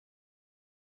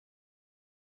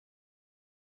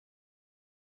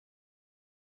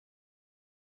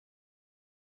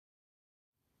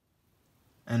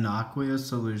An aqueous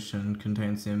solution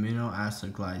contains the amino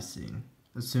acid glycine.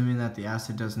 Assuming that the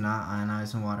acid does not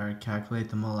ionize in water, calculate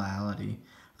the molality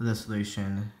of the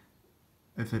solution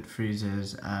if it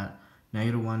freezes at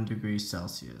 -1 degrees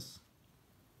Celsius.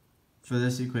 For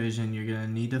this equation, you're going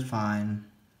to need to find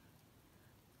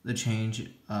the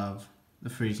change of the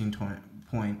freezing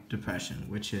point depression,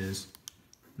 which is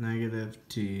negative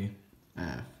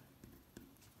TF.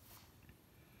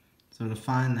 So to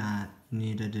find that, you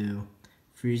need to do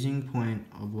freezing point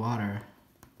of water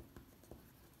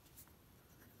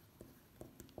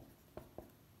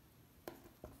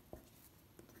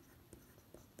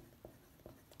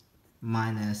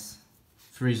minus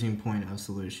freezing point of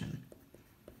solution.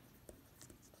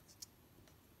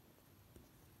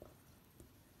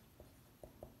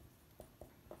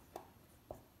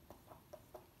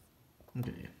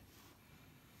 Okay,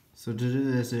 so to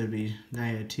do this, it would be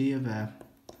negative T of F.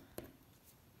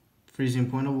 Freezing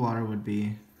point of water would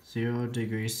be 0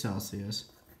 degrees Celsius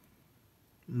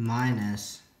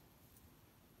minus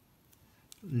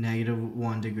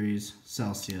 -1 degrees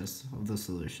Celsius of the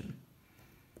solution.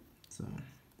 So,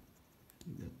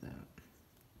 get that.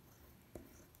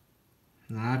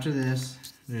 Now after this,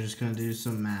 we're just going to do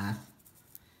some math.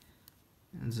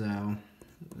 And so,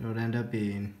 it would end up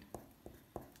being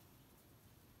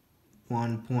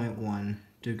 1.1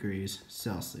 degrees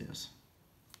Celsius.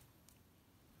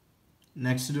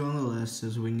 Next to do on the list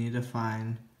is we need to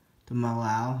find the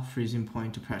molal freezing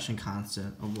point depression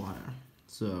constant of water.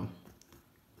 So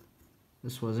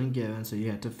this wasn't given, so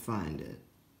you had to find it.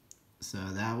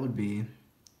 So that would be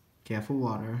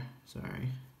water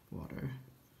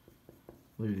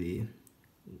would be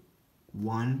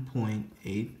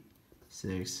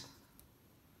 1.86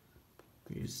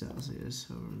 degrees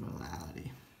Celsius over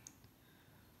molality.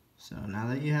 So now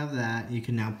that you have that, you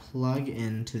can now plug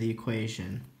into the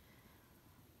equation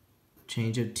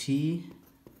change of TF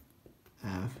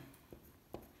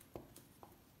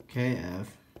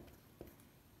KF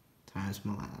times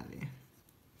molality.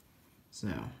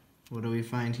 So what do we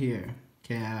find here?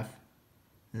 KF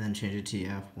and then change of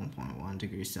TF 1.1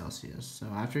 degrees Celsius. So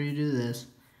after you do this,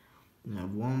 you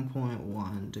have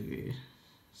 1.1 degrees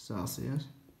Celsius.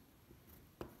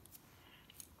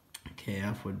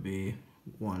 KF would be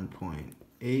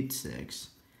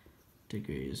 1.86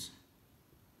 degrees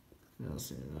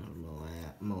Celsius.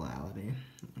 Molality.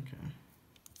 Okay.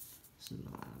 This is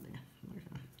molality.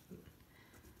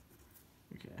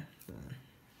 Okay. Then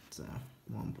so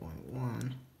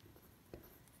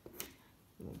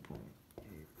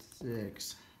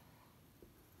 1.86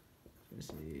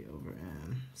 over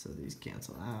m. So these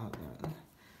cancel out.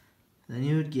 Then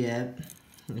you would get,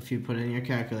 if you put in your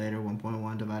calculator,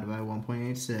 1.1 divided by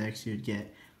 1.86, you'd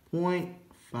get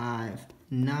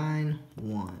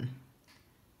 0.591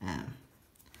 m.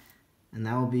 And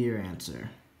that will be your answer.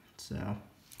 So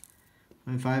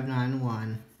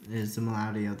 0.591 is the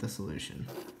molality of the solution.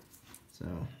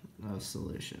 So, of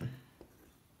solution.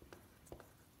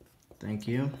 Thank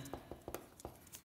you.